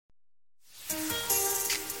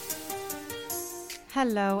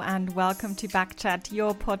Hello and welcome to Backchat,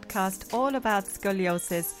 your podcast all about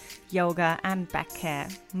scoliosis, yoga and back care.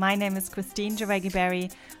 My name is Christine Jareggi-Berry.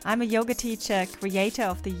 I'm a yoga teacher, creator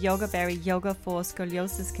of the Yogaberry Yoga for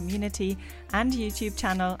Scoliosis community and YouTube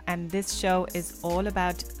channel, and this show is all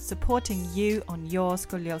about supporting you on your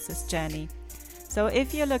scoliosis journey. So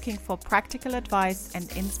if you're looking for practical advice and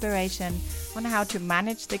inspiration on how to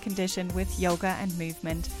manage the condition with yoga and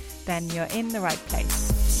movement, then you're in the right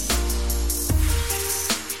place.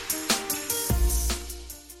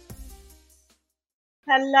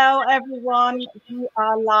 Hello everyone, we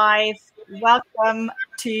are live. Welcome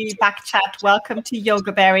to Backchat, welcome to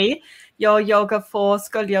Yogaberry, your yoga for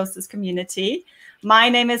scoliosis community. My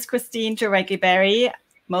name is Christine Jareggi-Berry.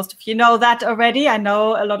 Most of you know that already. I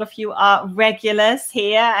know a lot of you are regulars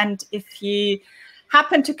here, and if you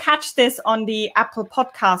happen to catch this on the Apple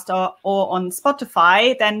podcast or on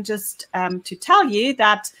Spotify, then just to tell you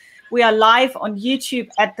that we are live on YouTube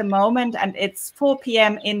at the moment, and it's 4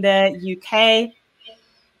 p.m. in the UK.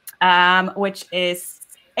 Which is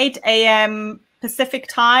 8 a.m. Pacific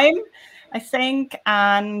time, I think,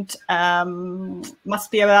 and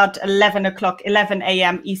must be about 11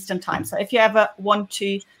 a.m. Eastern time. So if you ever want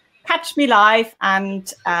to catch me live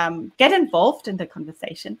and get involved in the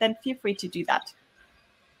conversation, then feel free to do that.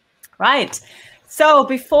 Right. So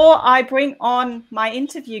before I bring on my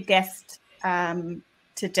interview guest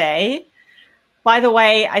today, by the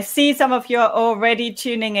way, I see some of you are already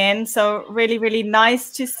tuning in, so really, really nice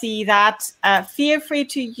to see that. Feel free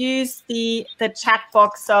to use the chat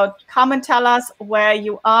box. So come and tell us where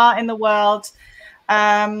you are in the world.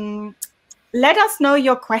 Let us know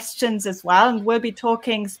your questions as well, and we'll be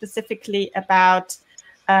talking specifically about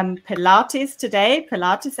Pilates today,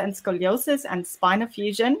 Pilates and scoliosis and spinal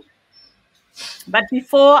fusion. But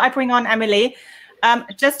before I bring on Emily,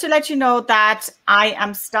 just to let you know that I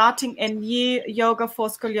am starting a new Yoga for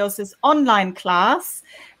Scoliosis online class,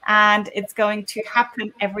 and it's going to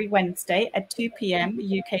happen every Wednesday at 2 p.m.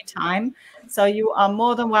 UK time. So you are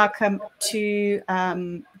more than welcome to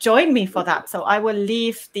join me for that. So I will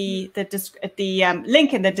leave the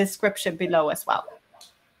link in the description below as well.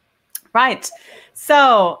 Right.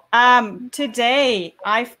 So today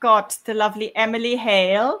I've got the lovely Emily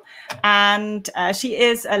Hale, and she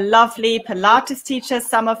is a lovely Pilates teacher.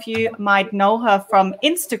 Some of you might know her from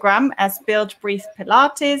Instagram as Build Breathe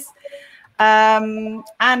Pilates.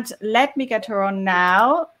 And let me get her on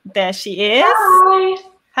now. There she is. Hi.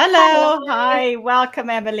 Hello. Hi. Welcome,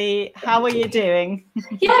 Emily. How are you doing?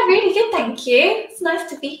 Yeah, really good. Thank you. It's nice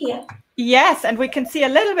to be here. Yes, and we can see a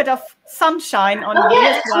little bit of sunshine on you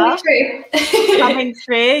as well. Coming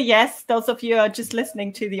through. Yes, those of you who are just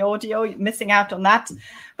listening to the audio, you're missing out on that.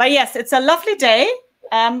 But yes, it's a lovely day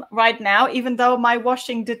right now, even though my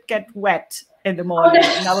washing did get wet in the morning.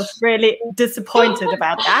 And I was really disappointed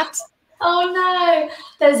about that. Oh no.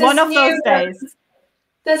 There's one of those days.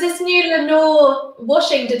 There's this new Lenore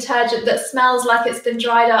washing detergent that smells like it's been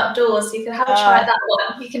dried outdoors. So you can have a try at that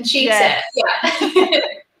one. You can cheat it. Yeah.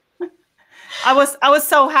 I was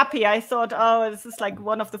so happy. I thought, oh, this is like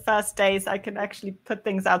one of the first days I can actually put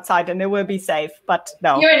things outside and it will be safe. But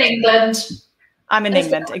no. You're in England. I'm in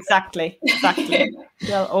England. Exactly.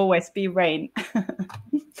 There'll always be rain.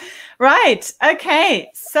 Right.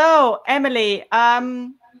 Okay. So, Emily,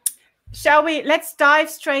 let's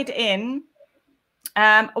dive straight in.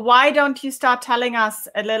 Why don't you start telling us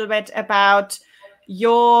a little bit about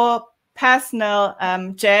your personal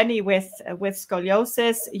journey with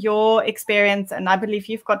scoliosis, your experience, and I believe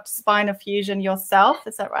you've got spinal fusion yourself.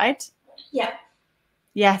 Is that right? Yeah.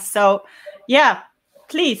 Yes. So, yeah,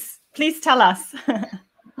 please tell us.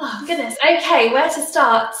 Oh, goodness. Okay, where to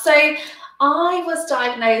start? So I was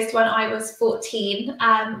diagnosed when I was 14,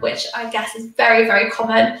 which I guess is very, very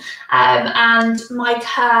common. And my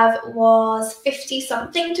curve was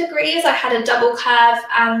 50-something degrees. I had a double curve,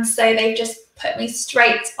 and so they just put me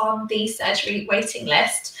straight on the surgery waiting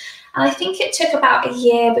list. And I think it took about a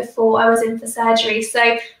year before I was in for surgery.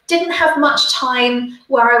 So didn't have much time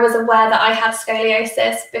where I was aware that I had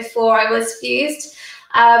scoliosis before I was fused.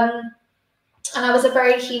 And I was a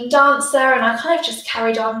very keen dancer, and I kind of just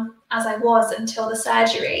carried on as I was until the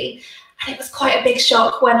surgery. And it was quite a big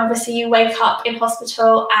shock when obviously you wake up in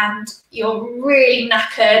hospital and you're really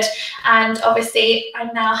knackered. And obviously I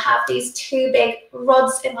now have these two big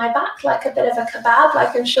rods in my back, like a bit of a kebab,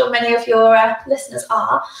 like I'm sure many of your listeners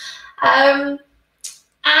are. And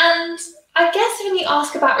I guess when you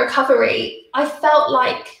ask about recovery, I felt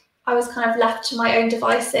like I was kind of left to my own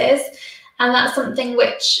devices. And that's something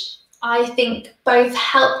which I think both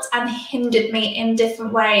helped and hindered me in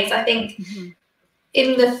different ways. I think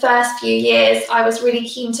in the first few years, I was really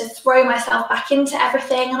keen to throw myself back into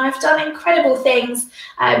everything, and I've done incredible things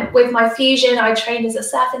with my fusion. I trained as a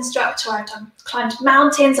surf instructor, climbed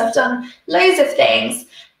mountains, I've done loads of things,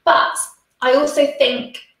 but I also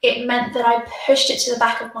think it meant that I pushed it to the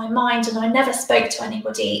back of my mind, and I never spoke to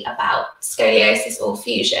anybody about scoliosis or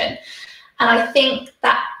fusion. And I think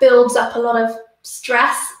that builds up a lot of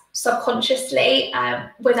stress subconsciously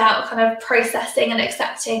without kind of processing and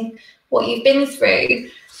accepting what you've been through.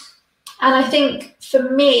 And I think for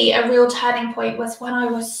me, a real turning point was when I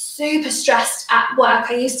was super stressed at work.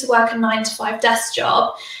 I used to work a 9-to-5 desk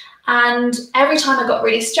job, and every time I got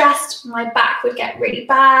really stressed, my back would get really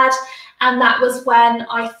bad. And that was when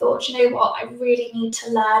I thought, you know what, I really need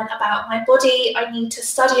to learn about my body. I need to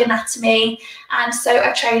study anatomy. And so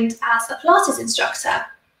I trained as a Pilates instructor.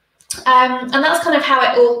 And that's kind of how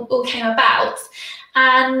it all came about.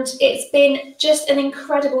 And it's been just an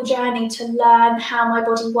incredible journey to learn how my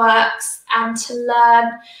body works and to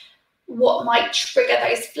learn what might trigger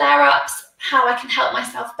those flare-ups, how I can help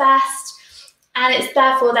myself best. And it's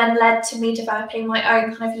therefore then led to me developing my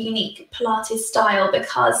own kind of unique Pilates style,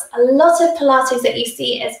 because a lot of Pilates that you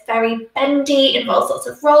see is very bendy, involves lots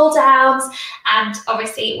of roll downs, and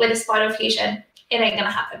obviously with a spinal fusion, it ain't going to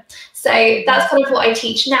happen. So that's kind of what I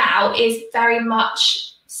teach now, is very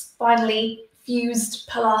much spinally fused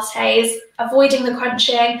Pilates, avoiding the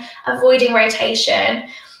crunching, avoiding rotation,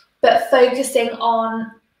 but focusing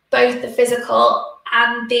on both the physical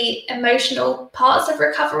and the emotional parts of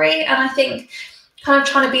recovery. And I think kind of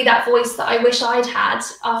trying to be that voice that I wish I'd had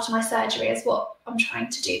after my surgery is what I'm trying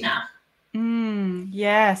to do now.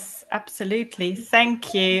 Yes, absolutely.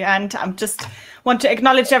 Thank you. And I'm just want to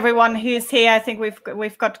acknowledge everyone who's here. I think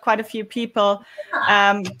we've got quite a few people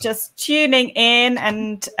just tuning in,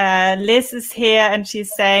 and Liz is here, and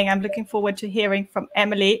she's saying, I'm looking forward to hearing from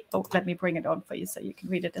Emily. Oh, let me bring it on for you so you can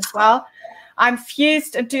read it as well. I'm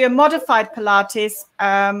fused and do a modified Pilates,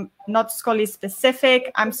 not Scully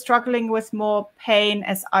specific. I'm struggling with more pain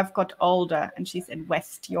as I've got older, and she's in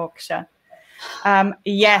West Yorkshire.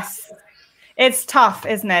 Yes. It's tough,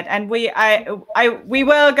 isn't it? And we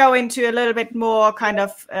will go into a little bit more kind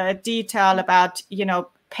of detail about,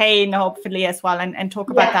 pain, hopefully, as well, and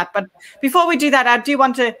talk about that. But before we do that, I do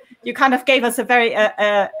want to, you kind of gave us a very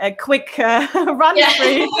a quick run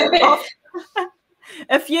through of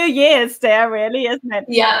a few years there, really, isn't it?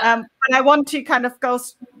 Yeah. But I want to kind of go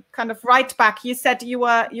right back. You said you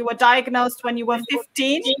were diagnosed when you were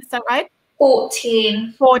 15, is that right?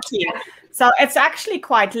 14. So it's actually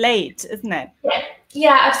quite late, isn't it?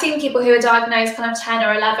 Yeah, I've seen people who are diagnosed kind of 10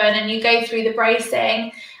 or 11, and you go through the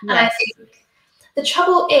bracing. And I think the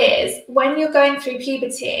trouble is, when you're going through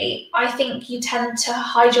puberty, I think you tend to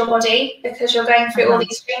hide your body because you're going through all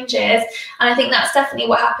these changes. And I think that's definitely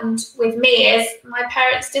what happened with me, is my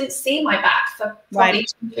parents didn't see my back for probably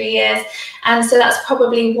 2-3 years. And so that's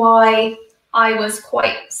probably why I was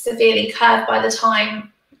quite severely curved by the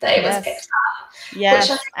time that it was picked up. Yes,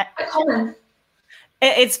 which is quite common.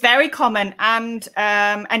 It's very common, and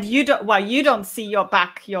you don't see your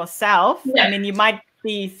back yourself. No. I mean, you might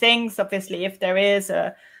see things, obviously, if there is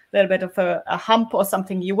a little bit of a hump or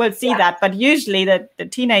something, you will see that. But usually the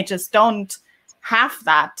teenagers don't have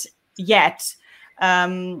that yet.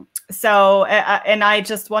 So I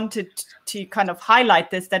just wanted to kind of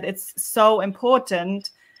highlight this, that it's so important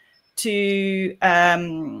to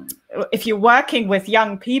if you're working with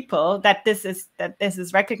young people, that this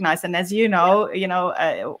is recognized. And as you know,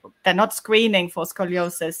 they're not screening for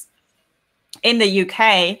scoliosis in the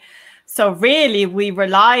UK, so really we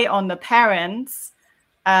rely on the parents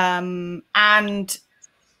and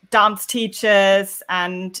dance teachers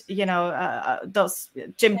and those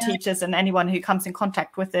gym teachers and anyone who comes in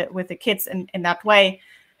contact with the kids in that way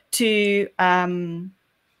to kind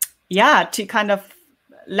of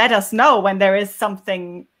let us know when there is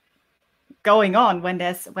something going on, when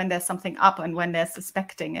there's something up, and when they're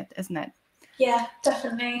suspecting it, isn't it? Yeah,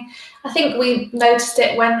 definitely. I think we noticed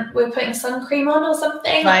it when we were putting sun cream on or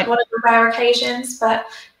something, like one of the rare occasions. But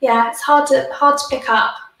yeah, it's hard to pick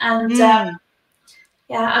up. And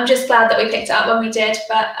I'm just glad that we picked it up when we did.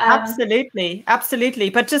 But absolutely.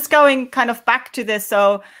 But just going kind of back to this,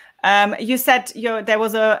 so you said there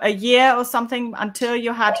was a year or something until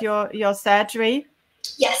you had your surgery.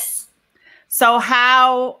 Yes. So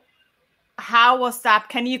how was that?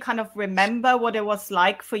 Can you kind of remember what it was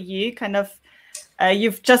like for you? Kind of,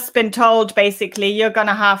 you've just been told basically you're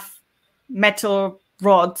gonna have metal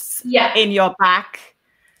rods in your back.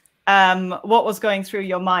 What was going through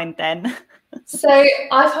your mind then? So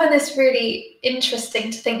I find this really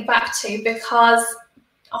interesting to think back to, because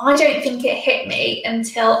I don't think it hit me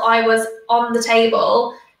until I was on the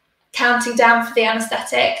table counting down for the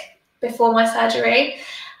anaesthetic before my surgery.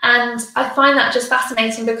 And I find that just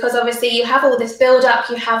fascinating because obviously you have all this build up,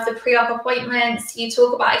 you have the pre-op appointments, you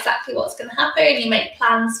talk about exactly what's going to happen, you make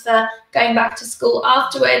plans for going back to school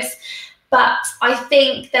afterwards. But I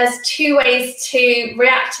think there's two ways to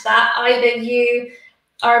react to that. Either you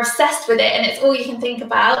are obsessed with it and it's all you can think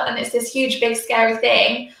about and it's this huge, big, scary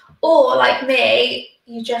thing, or like me,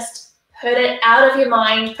 you just put it out of your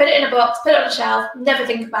mind, put it in a box, put it on a shelf, never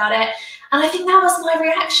think about it. And I think that was my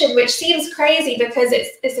reaction, which seems crazy because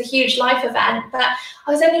it's a huge life event, but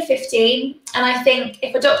I was only 15. And I think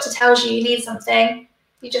if a doctor tells you you need something,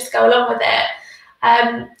 you just go along with it.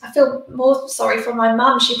 I feel more sorry for my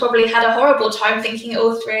mum. She probably had a horrible time thinking it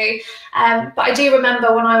all through. But I do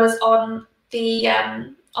remember when I was on the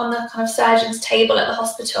kind of surgeon's table at the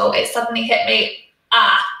hospital, it suddenly hit me,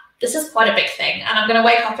 this is quite a big thing, and I'm going to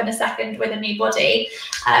wake up in a second with a new body.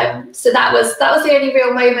 So that was the only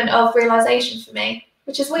real moment of realization for me,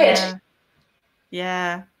 which is weird.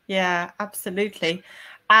 Yeah, absolutely.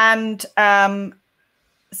 And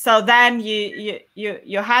so then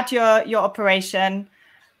you had your operation.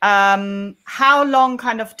 How long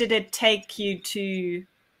kind of did it take you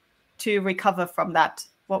to recover from that?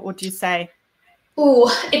 What would you say?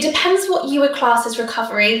 It depends what you would class as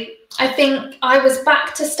recovery. I think I was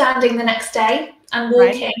back to standing the next day and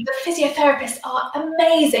walking. Right. The physiotherapists are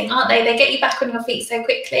amazing, aren't they? They get you back on your feet so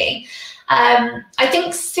quickly. I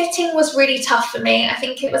think sitting was really tough for me. I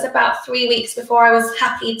think it was about 3 weeks before I was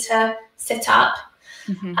happy to sit up.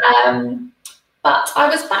 Mm-hmm. But I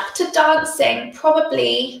was back to dancing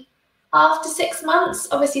probably after 6 months,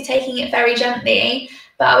 obviously taking it very gently,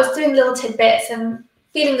 but I was doing little tidbits and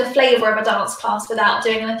feeling the flavour of a dance class without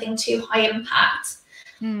doing anything too high impact.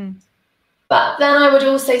 But then I would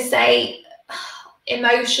also say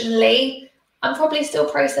emotionally, I'm probably still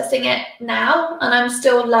processing it now, and I'm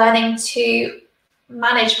still learning to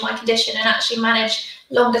manage my condition and actually manage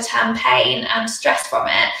longer term pain and stress from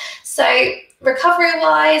it. So recovery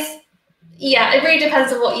wise, yeah, it really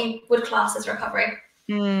depends on what you would class as recovery.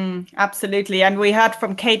 Absolutely. And we heard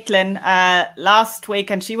from Caitlin last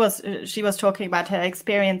week, and she was talking about her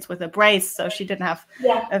experience with a brace. So she didn't have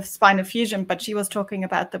a spinal fusion, but she was talking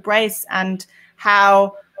about the brace and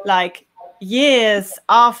how, like, years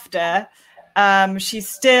after, she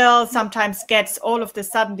still sometimes gets all of the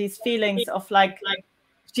sudden these feelings of like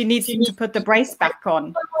she needs to put the brace back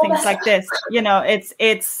on, things like this. You know,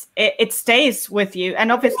 it stays with you, and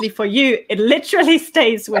obviously for you, it literally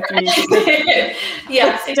stays with you.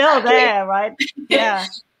 It's still there, right? Yeah.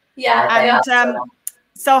 And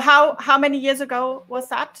so how many years ago was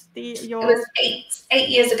that? It was 8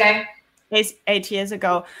 years ago. 8 years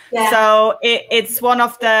ago. Yeah. So it's one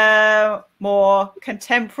of the more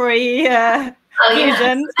contemporary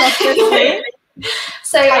fusions, obviously.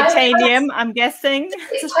 So titanium, I'm guessing.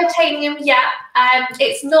 It's titanium, yeah.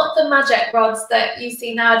 It's not the magic rods that you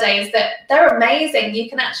see nowadays. That they're amazing. You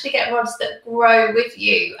can actually get rods that grow with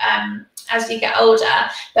you as you get older.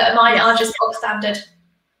 But mine are just bog standard,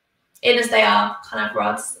 in as they are kind of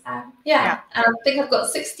rods. And I think I've got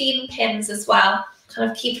 16 pins as well, kind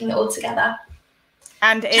of keeping it all together.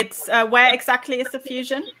 And it's where exactly is the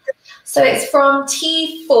fusion? So it's from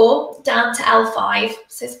T4 down to L5.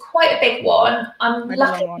 So it's quite a big one. I'm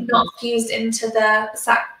lucky not fused into the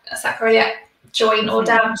sacroiliac joint or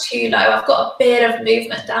down too low. I've got a bit of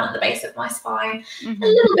movement down at the base of my spine, a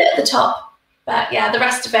little bit at the top. But yeah, the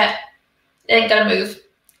rest of it ain't going to move.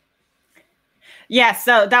 Yeah,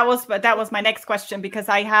 so that was my next question, because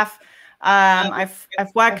I have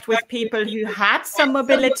I've worked with people who had some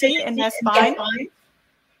mobility in their spine.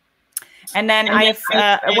 And then I've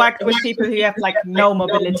worked with people who have like no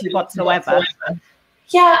mobility whatsoever.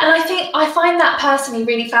 Yeah, and I find that personally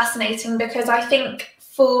really fascinating, because I think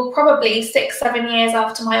for probably 6-7 years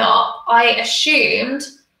after my op, I assumed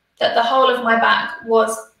that the whole of my back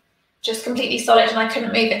was just completely solid and I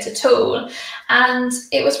couldn't move it at all. And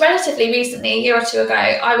it was relatively recently, a year or two ago,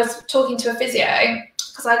 I was talking to a physio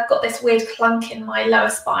because I'd got this weird clunk in my lower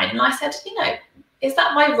spine, and I said, is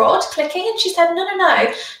that my rod clicking? And she said,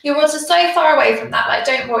 no, your rods are so far away from that, like,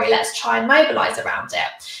 don't worry, let's try and mobilize around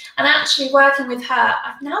it. And actually working with her,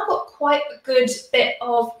 I've now got quite a good bit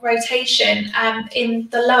of rotation in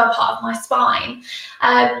the lower part of my spine.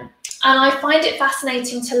 And I find it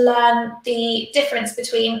fascinating to learn the difference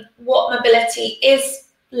between what mobility is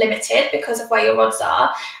limited because of where your rods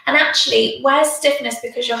are, and actually where's stiffness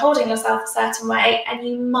because you're holding yourself a certain way and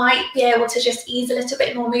you might be able to just ease a little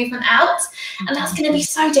bit more movement out. And that's going to be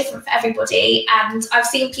so different for everybody. And I've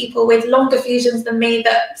seen people with longer fusions than me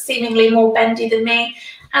that seemingly more bendy than me,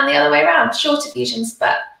 and the other way around, shorter fusions,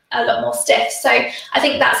 but a lot more stiff. So I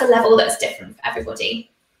think that's a level that's different for everybody.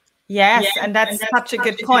 Yes, and that's such a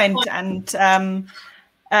good point. And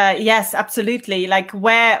yes, absolutely. Like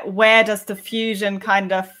where does the fusion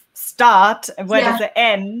kind of start and where does it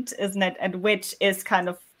end, isn't it? And which is kind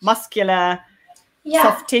of muscular,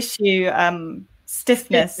 soft tissue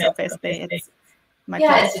stiffness, obviously.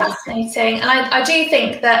 It's fascinating. And I do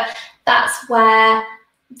think that that's where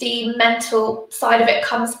the mental side of it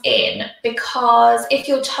comes in, because if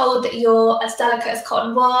you're told that you're as delicate as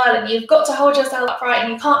cotton wool and you've got to hold yourself upright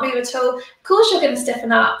and you can't move at all, of course you're going to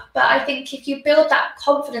stiffen up. But I think if you build that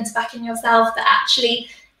confidence back in yourself that actually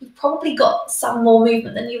you've probably got some more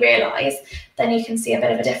movement than you realise, then you can see a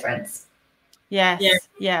bit of a difference. Yes,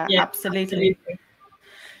 absolutely.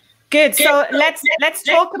 Good. So let's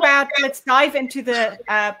talk about, let's dive into the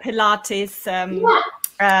Pilates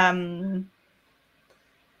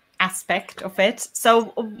aspect of it.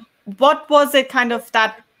 So what was it kind of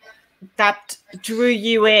that drew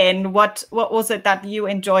you in? What was it that you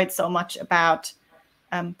enjoyed so much about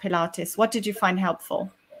Pilates? What did you find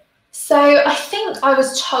helpful? So I think I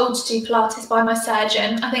was told to do Pilates by my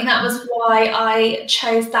surgeon. I think that was why I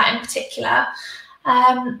chose that in particular.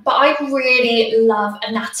 But I really love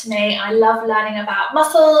anatomy. I love learning about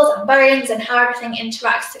muscles and bones and how everything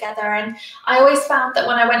interacts together. And I always found that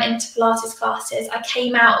when I went into Pilates classes, I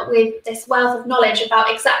came out with this wealth of knowledge about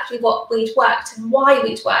exactly what we'd worked and why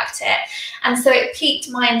we'd worked it. And so it piqued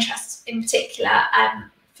my interest in particular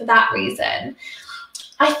for that reason.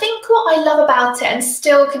 I think what I love about it and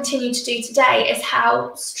still continue to do today is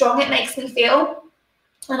how strong it makes me feel.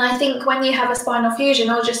 And I think when you have a spinal fusion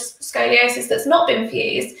or just scoliosis that's not been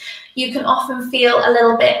fused, you can often feel a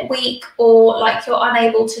little bit weak or like you're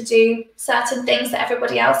unable to do certain things that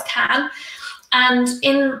everybody else can. And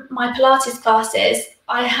in my Pilates classes,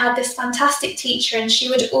 I had this fantastic teacher, and she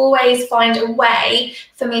would always find a way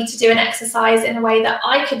for me to do an exercise in a way that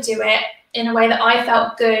I could do it, in a way that I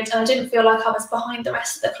felt good and I didn't feel like I was behind the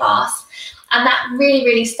rest of the class. And that really,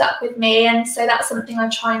 really stuck with me. And so that's something I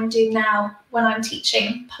try and do now when I'm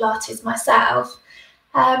teaching Pilates myself.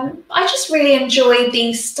 I just really enjoy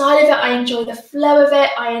the style of it. I enjoy the flow of it.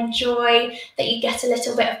 I enjoy that you get a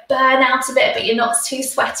little bit of burnout of it, but you're not too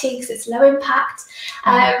sweaty because it's low impact.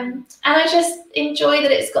 And I just enjoy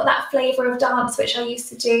that it's got that flavour of dance, which I used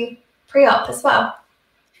to do pre-op as well.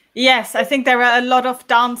 Yes, I think there are a lot of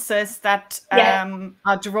dancers that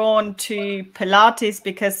are drawn to Pilates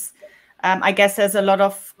because I guess there's a lot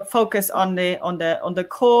of focus on the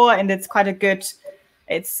core, and it's quite a good.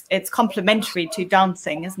 It's complementary to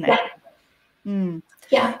dancing, isn't it?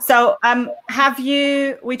 Yeah. So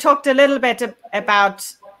we talked a little bit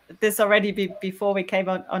about this already before we came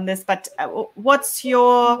on this, but what's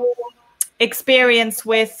your experience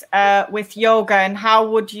with yoga, and how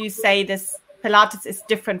would you say this Pilates is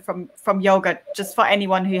different from yoga, just for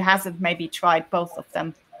anyone who hasn't maybe tried both of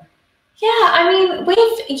them? Yeah, I mean,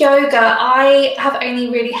 with yoga, I have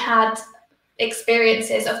only really had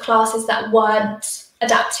experiences of classes that weren't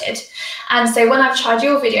adapted. And so when I've tried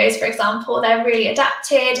your videos, for example, they're really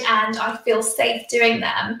adapted and I feel safe doing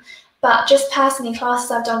them. But just personally,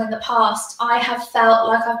 classes I've done in the past, I have felt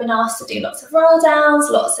like I've been asked to do lots of roll downs,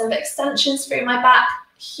 lots of extensions through my back,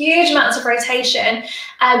 huge amounts of rotation,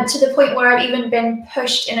 to the point where I've even been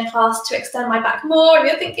pushed in a class to extend my back more. And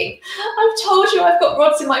you're thinking, I've told you I've got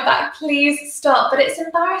rods in my back, please stop. But it's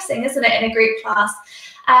embarrassing, isn't it, in a group class?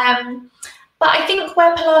 But I think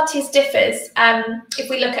where Pilates differs, if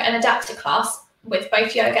we look at an adapted class with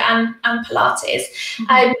both yoga and Pilates,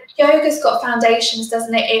 yoga's got foundations,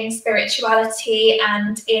 doesn't it, in spirituality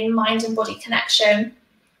and in mind and body connection,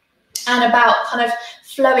 and about kind of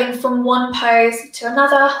flowing from one pose to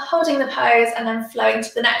another, holding the pose and then flowing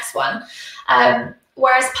to the next one.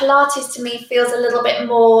 Whereas Pilates to me feels a little bit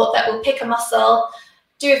more that we'll pick a muscle,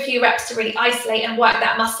 do a few reps to really isolate and work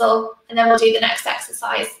that muscle, and then we'll do the next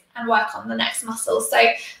exercise and work on the next muscle. So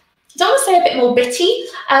I don't want to say a bit more bitty,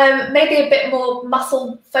 maybe a bit more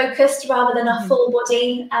muscle focused rather than a full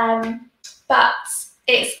body. But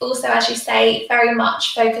it's also, as you say, very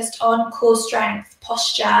much focused on core strength,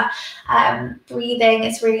 posture, breathing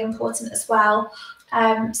is really important as well.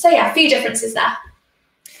 So yeah, a few differences there.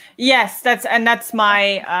 Yes, that's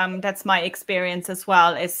my experience as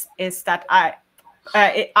well. Is that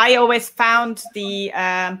I always found the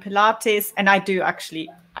Pilates, and I do actually,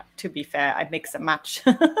 to be fair, I mix and match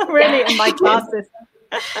really in my classes.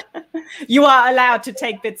 You are allowed to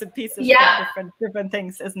take bits and pieces of different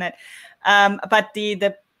things, isn't it? But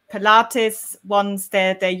the Pilates ones,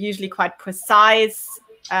 they're usually quite precise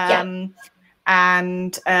and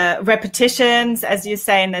repetitions, as you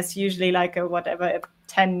say, and there's usually like a 10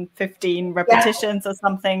 10, 15 repetitions or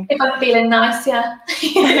something. If I'm feeling nice, yeah.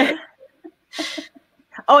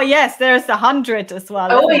 Oh, yes, there's 100 as well.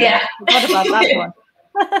 Oh, yeah. What about that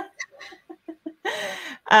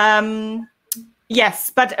one?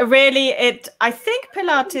 Yes, but really I think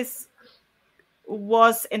Pilates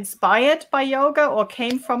was inspired by yoga or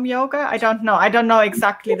came from yoga. I don't know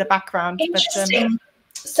exactly the background. Interesting.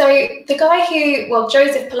 So the guy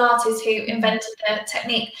Joseph Pilates, who invented the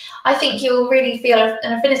technique, I think you'll really feel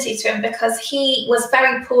an affinity to him because he was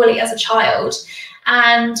very poorly as a child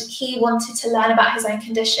and he wanted to learn about his own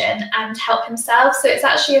condition and help himself. So it's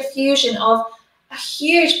actually a fusion of a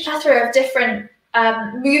huge plethora of different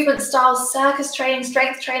movement styles, circus training,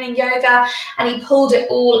 strength training, yoga, and he pulled it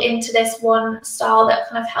all into this one style that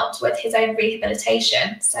kind of helped with his own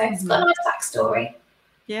rehabilitation. So it's got a nice backstory.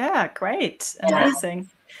 Yeah, great. Amazing.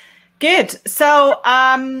 Good. So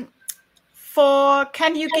can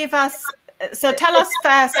you give us, tell us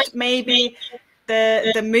first maybe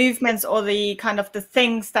the movements or the kind of the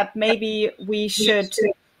things that maybe we should,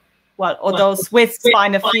 or those with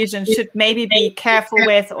spinal fusion should maybe be careful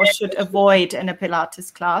with or should avoid in a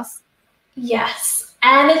Pilates class? Yes.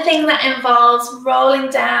 Anything that involves rolling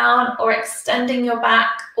down or extending your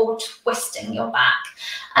back or twisting your back.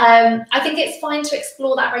 I think it's fine to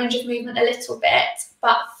explore that range of movement a little bit,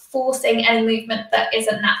 but forcing any movement that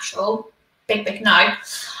isn't natural, big no.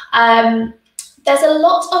 There's a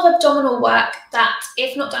lot of abdominal work that,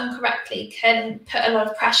 if not done correctly, can put a lot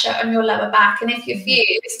of pressure on your lower back. And if you're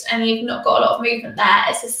fused and you've not got a lot of movement there,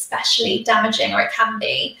 it's especially damaging, or it can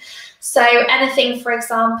be. So anything, for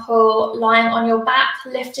example, lying on your back,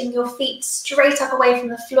 lifting your feet straight up away from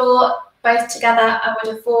the floor, both together, I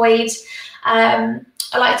would avoid.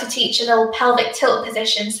 I like to teach a little pelvic tilt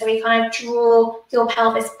position. So we kind of draw your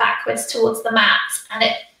pelvis backwards towards the mat, and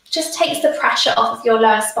it just takes the pressure off of your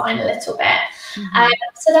lower spine a little bit.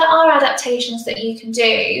 So there are adaptations that you can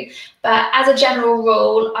do, but as a general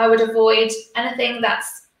rule, I would avoid anything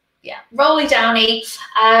that's rolly downy,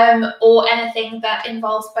 or anything that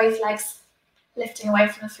involves both legs lifting away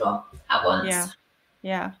from the floor at once.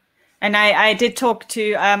 Yeah. And I did talk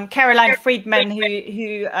to Caroline Friedman,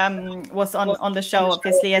 who was on the show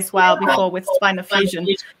obviously as well before with Spinal Fusion,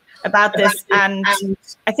 about this. And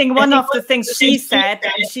I think one of the things she said,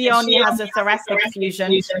 she only has a thoracic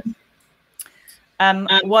fusion,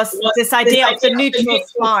 was this idea of the neutral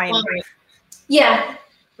spine. Yeah.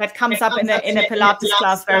 That comes up in a Pilates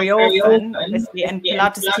class very often, obviously, and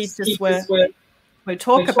Pilates teachers will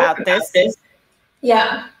talk about this.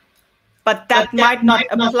 Yeah. But that might not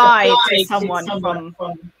apply to someone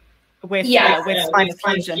with spinal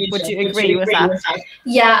fusion. Would you agree with that?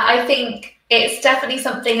 Yeah, I think it's definitely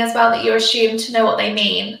something as well that you're assumed to know what they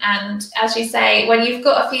mean. And as you say, when you've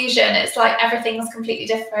got a fusion, it's like everything's completely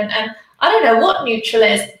different. And I don't know what neutral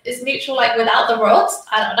is. Is neutral like without the rods?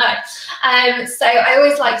 I don't know. So I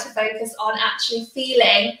always like to focus on actually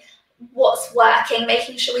feeling what's working,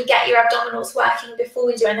 making sure we get your abdominals working before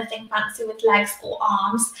we do anything fancy with legs or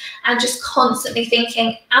arms, and just constantly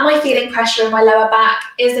thinking, am I feeling pressure in my lower back?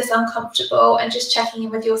 Is this uncomfortable? And just checking in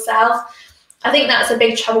with yourself. I think that's a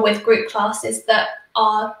big trouble with group classes that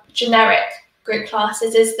are generic group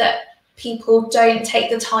classes, is that people don't take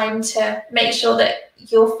the time to make sure that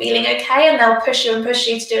you're feeling okay, and they'll push you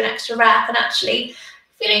to do an extra rep and actually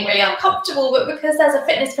feeling really uncomfortable, but because there's a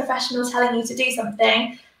fitness professional telling you to do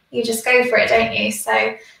something, you just go for it, don't you?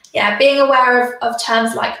 So yeah, being aware of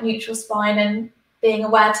terms like neutral spine and being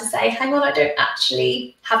aware to say, hang on, I don't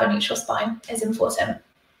actually have a neutral spine is important.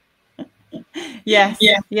 Yes,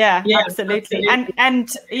 yeah, absolutely. And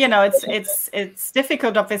you know, it's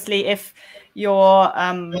difficult obviously if your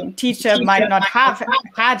teacher might not have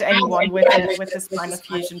had anyone with a spinal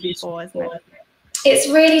fusion before, isn't it? It's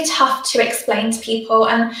really tough to explain to people.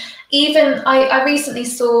 And even I recently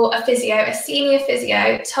saw a senior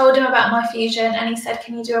physio, told him about my fusion, and he said,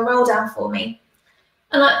 can you do a roll down for me?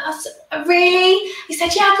 And I said, really? He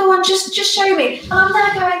said, yeah, go on, just show me. And I'm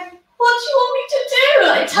there going, what do you want me to do?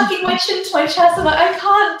 Like tucking my chin to my chest. I'm like, I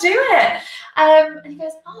can't do it. And he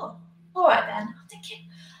goes, oh, all right then. I'm thinking,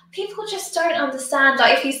 people just don't understand.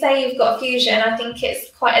 Like if you say you've got a fusion, I think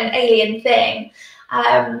it's quite an alien thing.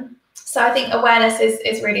 So I think awareness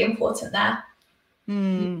is really important there.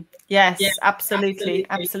 Yes, absolutely.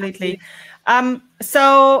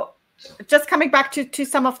 So just coming back to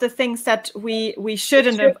some of the things that we should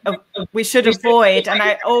avoid, and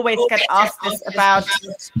I always get asked this about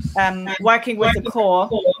working with the core.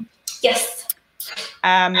 Yes.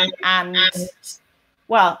 And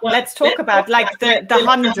well, let's talk about like the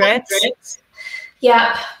 100.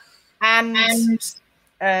 Yeah. And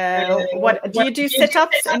what do you do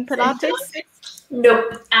sit-ups in Pilates?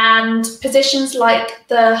 Nope. And positions like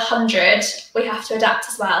the 100, we have to adapt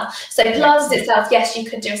as well. So Pilates itself, yes, you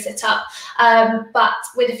could do a sit-up, but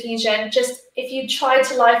with a fusion, just if you try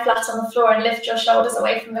to lie flat on the floor and lift your shoulders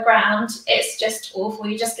away from the ground, it's just awful.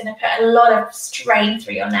 You're just going to put a lot of strain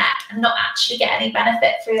through your neck and not actually get any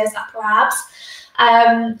benefit through those upper abs.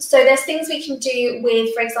 So there's things we can do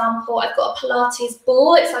with, for example, I've got a Pilates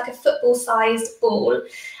ball. It's like a football-sized ball.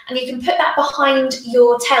 And you can put that behind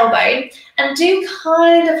your tailbone and do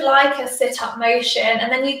kind of like a sit-up motion.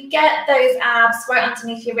 And then you get those abs right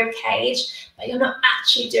underneath your rib cage, but you're not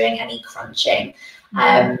actually doing any crunching.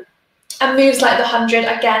 And moves like the 100,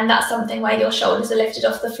 again, that's something where your shoulders are lifted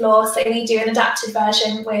off the floor. So we do an adapted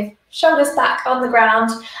version with shoulders back on the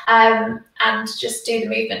ground and just do the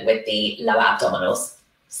movement with the lower abdominals.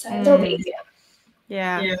 So a little bit easier.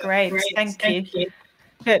 Yeah, great. Thank you.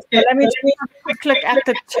 Good. So let me just have a quick look at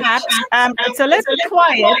the chat. It's a little bit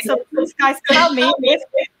quiet, so please guys tell me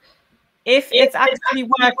if it's actually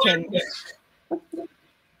working.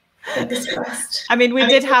 I mean, we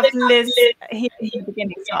did have Liz here in the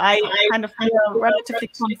beginning, so I kind of feel relatively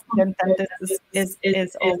confident that this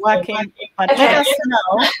is all working. But let us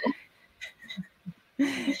know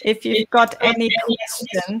if you've got any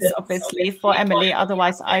questions, obviously, for Emily.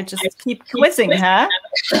 Otherwise, I just keep quizzing her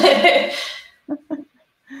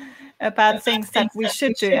about things that we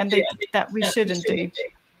should do and that we shouldn't do.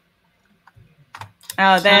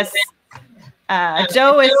 Oh, there's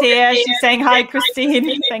Jo is here. She's saying hi,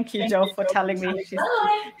 Christine. Thank you, Jo, for telling me.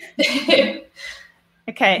 Hi.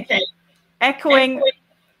 Okay. Echoing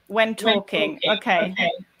when talking. Okay.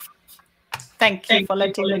 Thank you for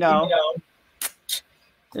letting me know.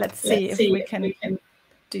 Let's see if we can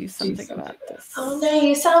do something about this. Oh no,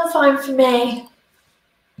 you sound fine for me.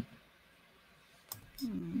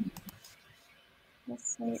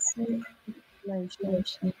 Let's see.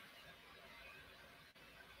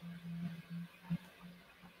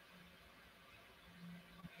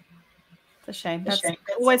 It's a shame. That's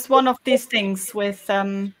always one of these things with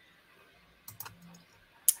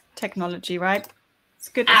technology, right? It's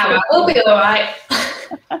good. We'll be all right.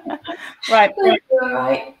 Right. We'll be all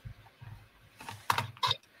right.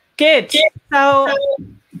 Good. So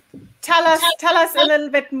tell us a little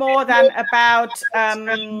bit more then about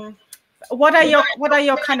what are your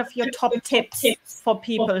kind of your top tips for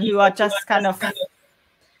people who are just kind of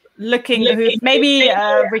looking, who've maybe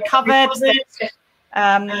recovered.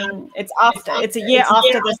 It's a year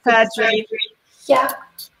after the surgery. Yeah.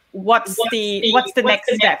 What's the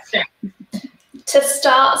next step? To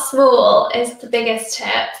start small is the biggest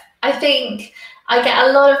tip. I think I get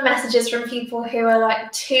a lot of messages from people who are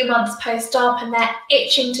like 2 months post-op and they're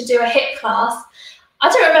itching to do a HIIT class. I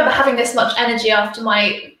don't remember having this much energy after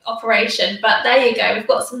my operation, but there you go. We've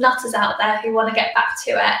got some nutters out there who want to get back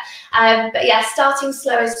to it. But yeah, starting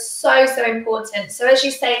slow is so important. So as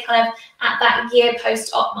you say, kind of at that year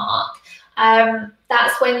post-op mark,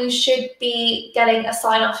 that's when you should be getting a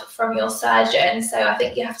sign-off from your surgeon. So I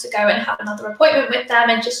think you have to go and have another appointment with them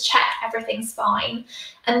and just check everything's fine.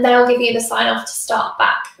 And they'll give you the sign-off to start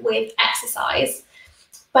back with exercise.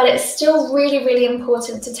 But it's still really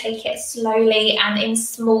important to take it slowly and in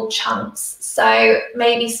small chunks. So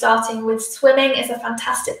maybe starting with swimming is a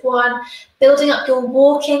fantastic one. Building up your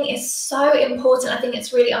walking is so important. I think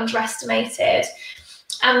it's really underestimated.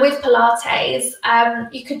 And with Pilates,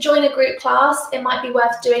 you could join a group class. It might be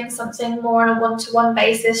worth doing something more on a one-to-one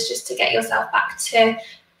basis just to get yourself back to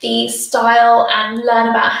the style and learn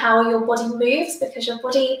about how your body moves, because your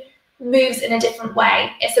body moves in a different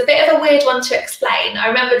way. It's a bit of a weird one to explain. I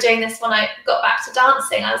remember doing this when I got back to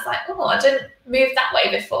dancing. I was like, oh, I didn't move that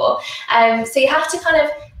way before. So you have to kind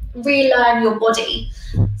of relearn your body.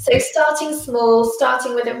 So starting small,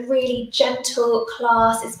 starting with a really gentle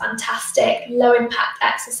class is fantastic. Low impact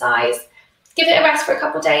exercise. Give it a rest for a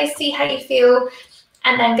couple of days, see how you feel,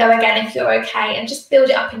 and then go again if you're okay, and just build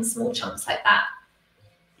it up in small chunks like that.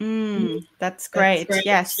 That's great.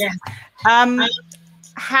 Yes.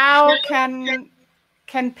 How can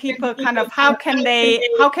people kind of how can they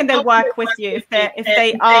work with you if they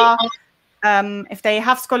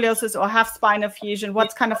have scoliosis or have spinal fusion?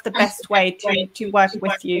 What's kind of the best way to work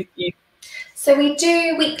with you? So we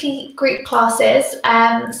do weekly group classes,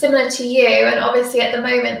 similar to you, and obviously at the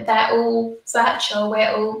moment they're all virtual.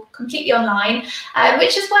 We're all completely online,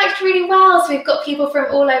 which has worked really well. So we've got people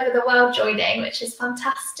from all over the world joining, which is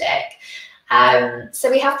fantastic.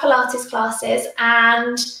 So we have Pilates classes,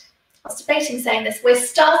 and I was debating saying this. We're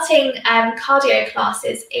starting cardio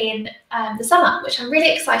classes in the summer, which I'm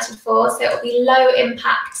really excited for. So it'll be low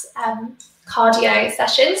impact cardio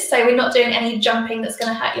sessions. So we're not doing any jumping that's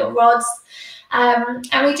going to hurt your rods.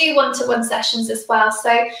 And we do one-to-one sessions as well.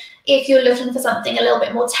 So if you're looking for something a little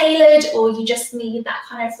bit more tailored, or you just need that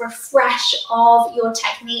kind of refresh of your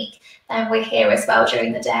technique, then we're here as well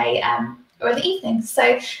during the day or in the evening.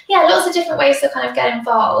 So yeah, lots of different ways to kind of get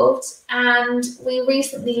involved. And we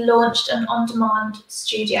recently launched an on-demand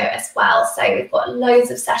studio as well. So we've got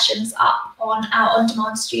loads of sessions up on our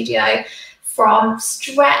on-demand studio, from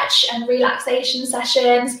stretch and relaxation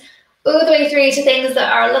sessions all the way through to things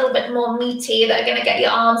that are a little bit more meaty, that are going to get your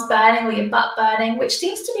arms burning or your butt burning, which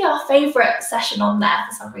seems to be our favourite session on there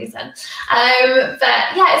for some reason.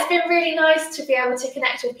 But yeah, it's been really nice to be able to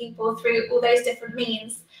connect with people through all those different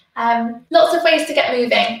means. Lots of ways to get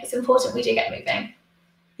moving. It's important we do get moving.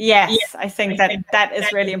 Yes, I think that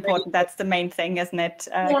is really important. That's the main thing, isn't it?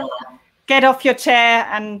 Get off your chair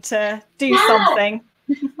and do something.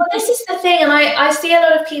 Well, this is the thing, and I see a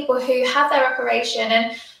lot of people who have their operation,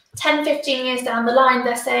 and 10, 15 years down the line,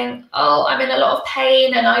 they're saying, oh, I'm in a lot of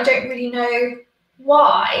pain and I don't really know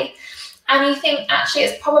why. And you think, actually,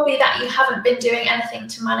 it's probably that you haven't been doing anything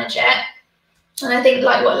to manage it. And I think,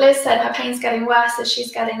 like what Liz said, her pain's getting worse as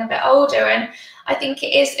she's getting a bit older. And I think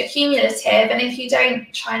it is accumulative. And if you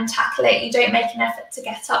don't try and tackle it, you don't make an effort to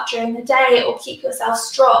get up during the day or keep yourself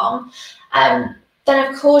strong, then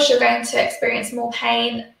of course you're going to experience more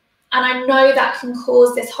pain. And I know that can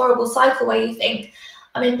cause this horrible cycle where you think,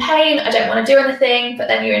 I'm in pain, I don't want to do anything, but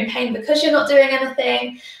then you're in pain because you're not doing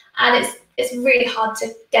anything. And it's really hard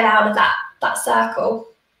to get out of that circle.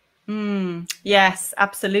 Yes,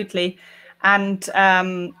 absolutely. And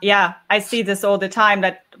yeah, I see this all the time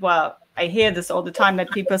I hear this all the time,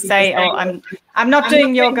 that people say, oh, I'm not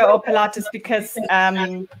doing yoga or Pilates because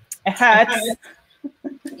it hurts.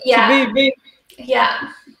 Yeah.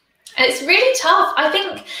 Yeah. And it's really tough. I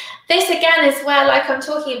think this again is where, like I'm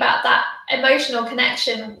talking about, that emotional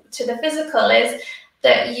connection to the physical, is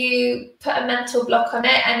that you put a mental block on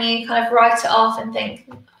it and you kind of write it off and think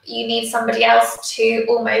you need somebody else to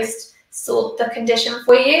almost sort the condition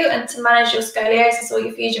for you and to manage your scoliosis or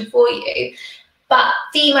your fusion for you. But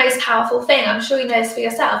the most powerful thing, I'm sure you know this for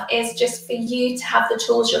yourself, is just for you to have the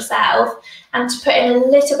tools yourself and to put in a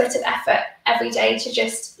little bit of effort every day to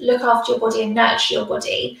just look after your body and nurture your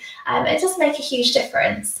body. It does make a huge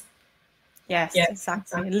difference. Yes,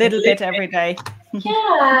 exactly. A little bit every day.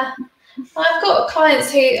 Yeah. I've got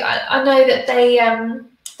clients who I know that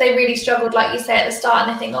they really struggled, like you say at the start,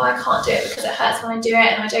 and they think, oh, I can't do it because it hurts when I do it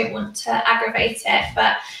and I don't want to aggravate it.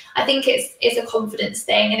 But I think it's a confidence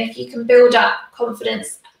thing. And if you can build up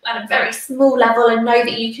confidence at a very small level and know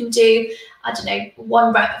that you can do, I don't know,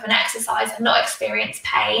 1 rep of an exercise and not experience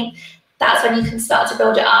pain, that's when you can start to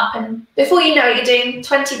build it up. And before you know it, you're doing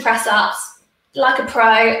 20 press ups like a pro,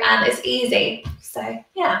 and it's easy. So,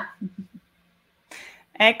 yeah.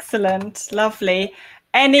 Excellent. Lovely.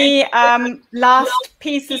 Any last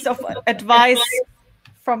pieces of advice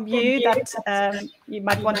from you that you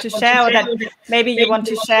might want to share, or that maybe you want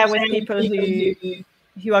to share with people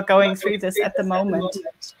who are going through this at the moment?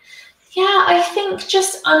 Yeah, I think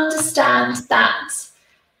just understand that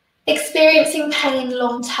experiencing pain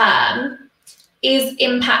long term is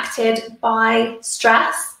impacted by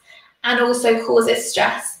stress and also causes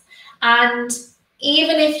stress. And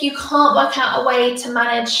even if you can't work out a way to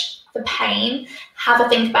manage the pain, have a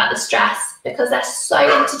think about the stress, because they're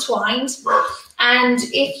so intertwined. And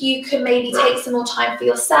if you can maybe take some more time for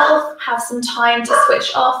yourself, have some time to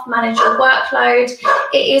switch off, manage your workload,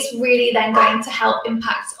 it is really then going to help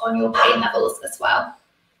impact on your pain levels as well.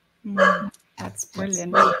 That's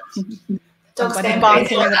brilliant. Dog's Somebody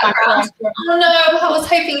barking in the background. Oh no, I was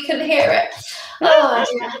hoping you couldn't hear it. Oh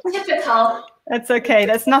yeah, typical. That's okay.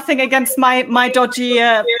 There's nothing against my dodgy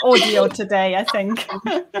audio today, I think.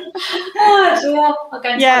 Oh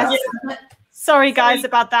dear. Yes. Sorry guys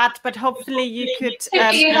about that, but hopefully you could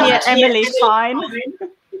hear Emily fine.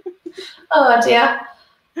 Oh dear.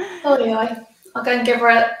 Oh yeah. I'll go and give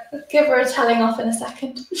her a telling off in a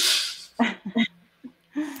second.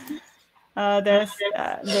 There's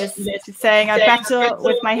this saying, I battle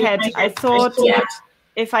with my head. I thought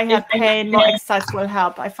if I had pain, more exercise will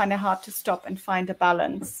help. I find it hard to stop and find a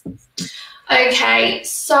balance. Okay,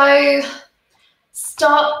 so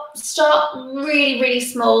start really, really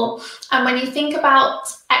small. And when you think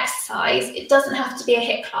about exercise, it doesn't have to be a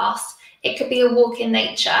HIIT class. It could be a walk in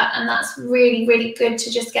nature, and that's really, really good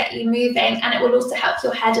to just get you moving, and it will also help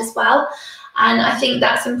your head as well. And I think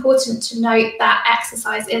that's important to note, that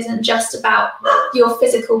exercise isn't just about your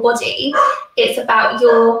physical body, it's about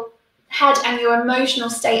your head and your emotional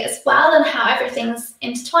state as well, and how everything's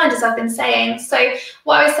intertwined, as I've been saying. So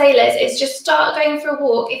what I would say, Liz, is just start going for a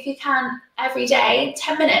walk if you can every day,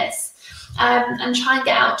 10 minutes. and try and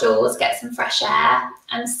get outdoors, get some fresh air,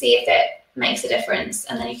 and see if it makes a difference,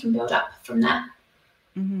 and then you can build up from there.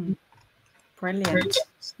 Mm-hmm. Brilliant.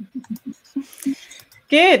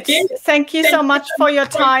 Good. Thank you so much for your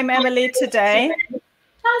time, Emily, today.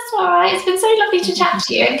 That's all right. It's been so lovely to chat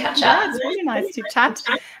to you and catch up. Yeah, it's really nice to chat.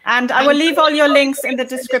 And I will leave all your links in the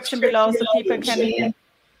description below so people can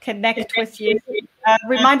connect with you.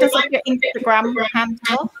 Remind us of your Instagram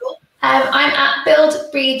handle. I'm at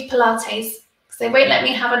Build Breed Pilates, because they won't let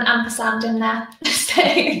me have an ampersand in there. So,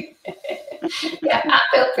 yeah, at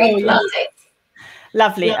Build Breed Pilates.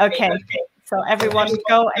 Lovely. Okay. So everyone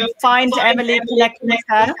go and find Emily, connect with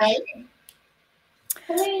her.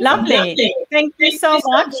 Lovely. Thank you so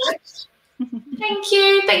much. Thank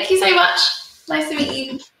you. Thank you so much. Nice to meet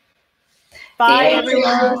you. Bye,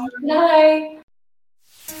 everyone. Bye.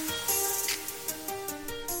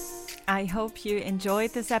 I hope you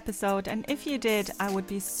enjoyed this episode, and if you did, I would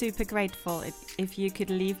be super grateful if you could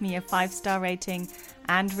leave me a 5-star rating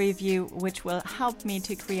and review, which will help me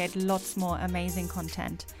to create lots more amazing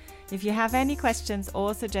content. If you have any questions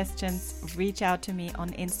or suggestions, reach out to me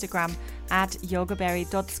on Instagram at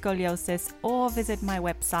yogaberry.scoliosis or visit my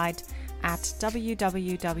website at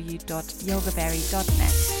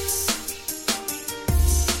www.yogaberry.net.